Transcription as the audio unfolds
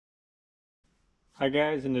Hi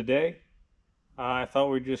guys, and today I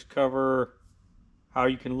thought we'd just cover how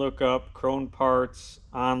you can look up Krone parts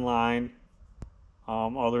online,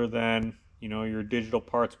 other than your digital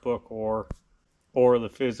parts book or the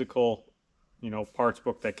physical parts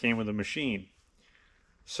book that came with the machine.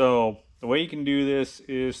 So the way you can do this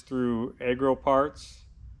is through Agro Parts.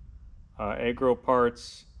 Agro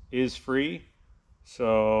Parts is free. So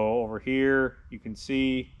over here you can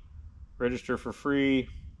see register for free.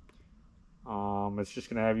 It's just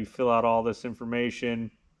going to have you fill out all this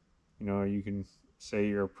information. You can say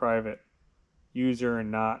you're a private user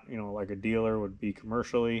and not, like a dealer would be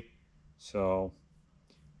commercially. So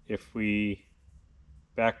if we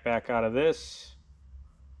back out of this,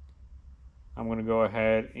 I'm going to go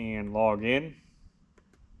ahead and log in.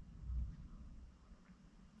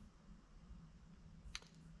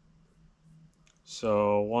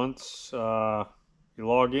 So once you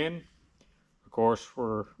log in, of course,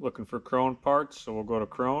 we're looking for Krone parts, so we'll go to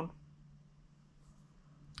Krone.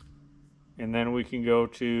 And then we can go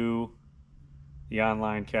to the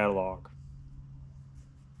online catalog.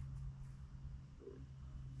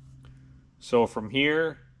 So from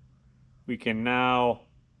here, we can now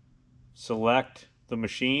select the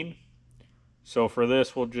machine. So for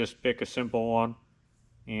this, we'll just pick a simple one,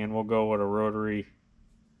 and we'll go with a rotary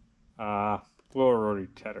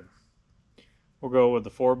tedder. We'll go with the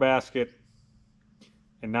 4-basket,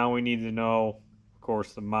 and now we need to know, of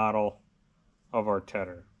course, the model of our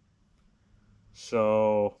tedder.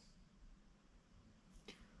 So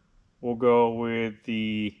we'll go with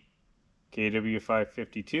the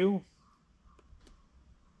KW552.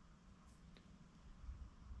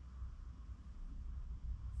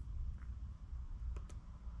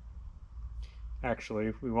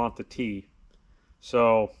 Actually, we want the T.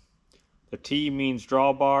 So the T means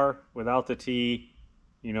drawbar. Without the T,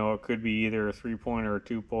 it could be either a 3-point or a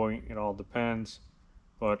 2-point. It all depends.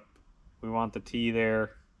 But we want the T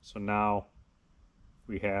there. So now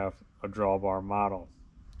we have a drawbar model.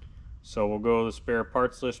 So we'll go to the spare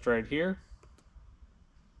parts list right here.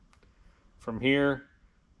 From here,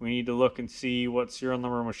 we need to look and see what serial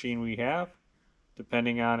number machine we have.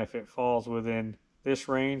 Depending on if it falls within this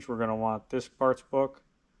range, we're going to want this parts book.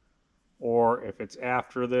 Or if it's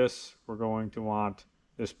after this, we're going to want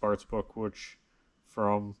this parts book, which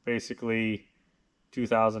from basically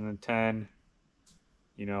 2010,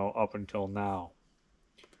 up until now.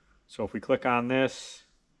 So if we click on this,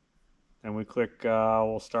 and we click,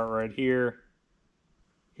 we'll start right here.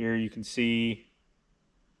 Here you can see,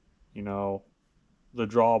 the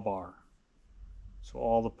drawbar. So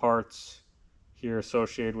all the parts here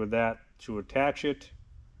associated with that to attach it.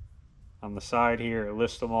 On the side here, it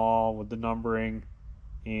lists them all with the numbering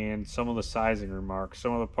and some of the sizing remarks.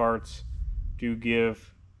 Some of the parts do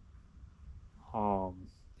give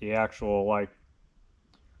the actual, like,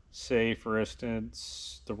 say for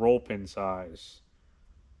instance, the roll pin size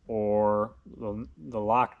or the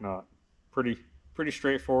lock nut. Pretty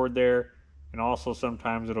straightforward there. And also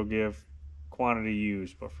sometimes it'll give quantity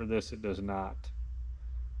used, but for this it does not.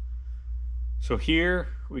 So here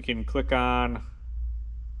we can click on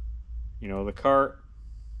the cart,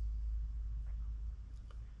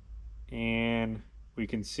 and we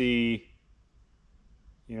can see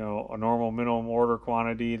a normal minimum order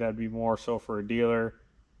quantity. That'd be more so for a dealer.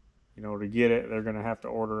 To get it, they're going to have to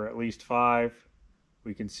order at least 5.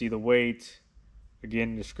 We can see the weight,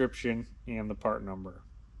 again, description, and the part number.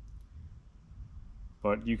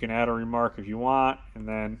 But you can add a remark if you want, and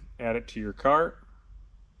then add it to your cart.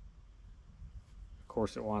 Of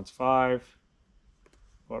course, it wants 5,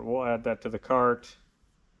 but we'll add that to the cart.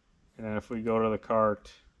 And then if we go to the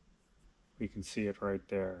cart, we can see it right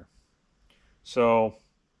there. So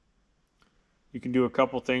you can do a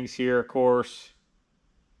couple things here, of course.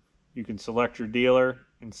 You can select your dealer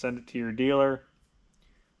and send it to your dealer.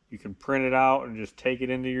 You can print it out and just take it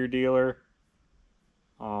into your dealer.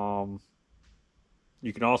 You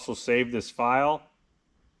can also save this file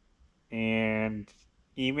and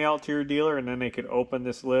email it to your dealer, and then they could open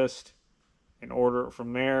this list and order it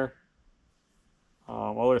from there.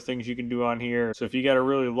 Other things you can do on here. So if you got a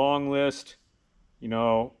really long list,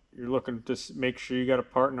 you're looking to make sure you got a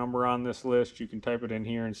part number on this list, you can type it in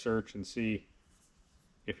here and search and see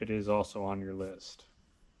if it is also on your list.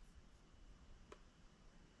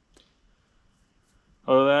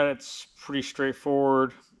 Other than that, it's pretty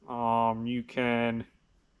straightforward. You can,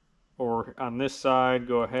 or on this side,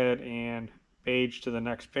 go ahead and page to the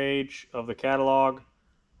next page of the catalog.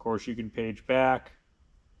 Of course, you can page back.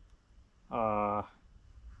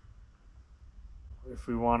 If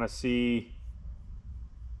we want to see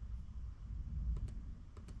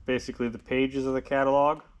basically the pages of the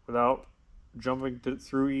catalog without jumping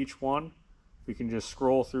through each one, we can just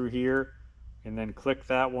scroll through here and then click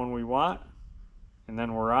that one we want, and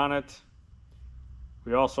then we're on it.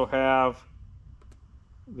 We also have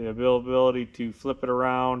the ability to flip it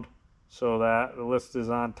around so that the list is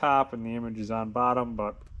on top and the image is on bottom,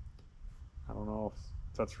 but I don't know if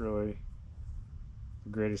that's really the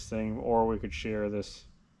greatest thing, or we could share this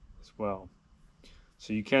as well.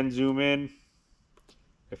 So you can zoom in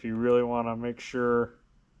if you really want to make sure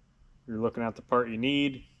you're looking at the part you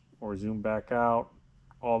need, or zoom back out.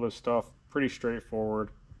 All this stuff pretty straightforward.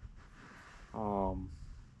 But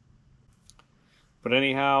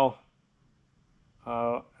anyhow,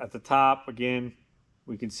 at the top again,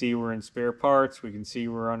 we can see we're in spare parts. We can see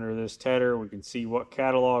we're under this header. We can see what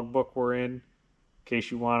catalog book we're in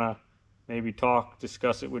case you want to maybe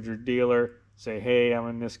discuss it with your dealer. Say, hey, I'm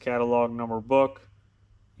in this catalog number book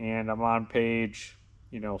and I'm on page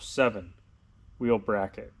 7, wheel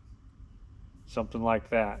bracket, something like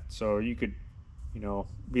that. So you could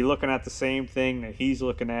be looking at the same thing that he's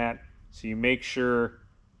looking at, so you make sure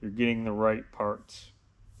you're getting the right parts.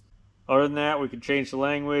 Other than that, we can change the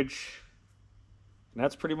language, and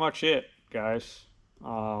that's pretty much it, guys.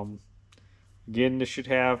 Again, this should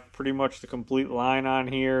have pretty much the complete line on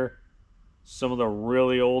here. Some of the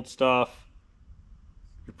really old stuff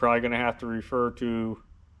you're probably going to have to refer to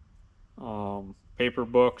paper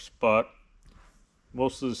books, but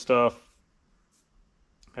most of the stuff,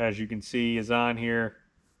 as you can see, is on here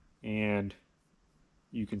and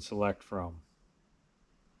you can select from.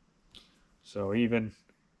 So even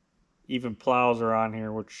plows are on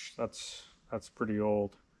here, which that's pretty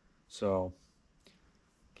old. So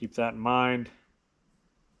keep that in mind.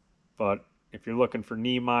 But if you're looking for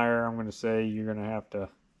Niemeyer, I'm going to say you're going to have to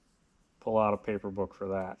pull out a paper book for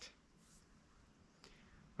that.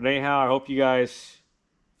 But anyhow, I hope you guys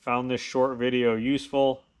found this short video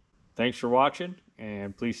useful. Thanks for watching,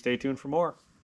 and please stay tuned for more.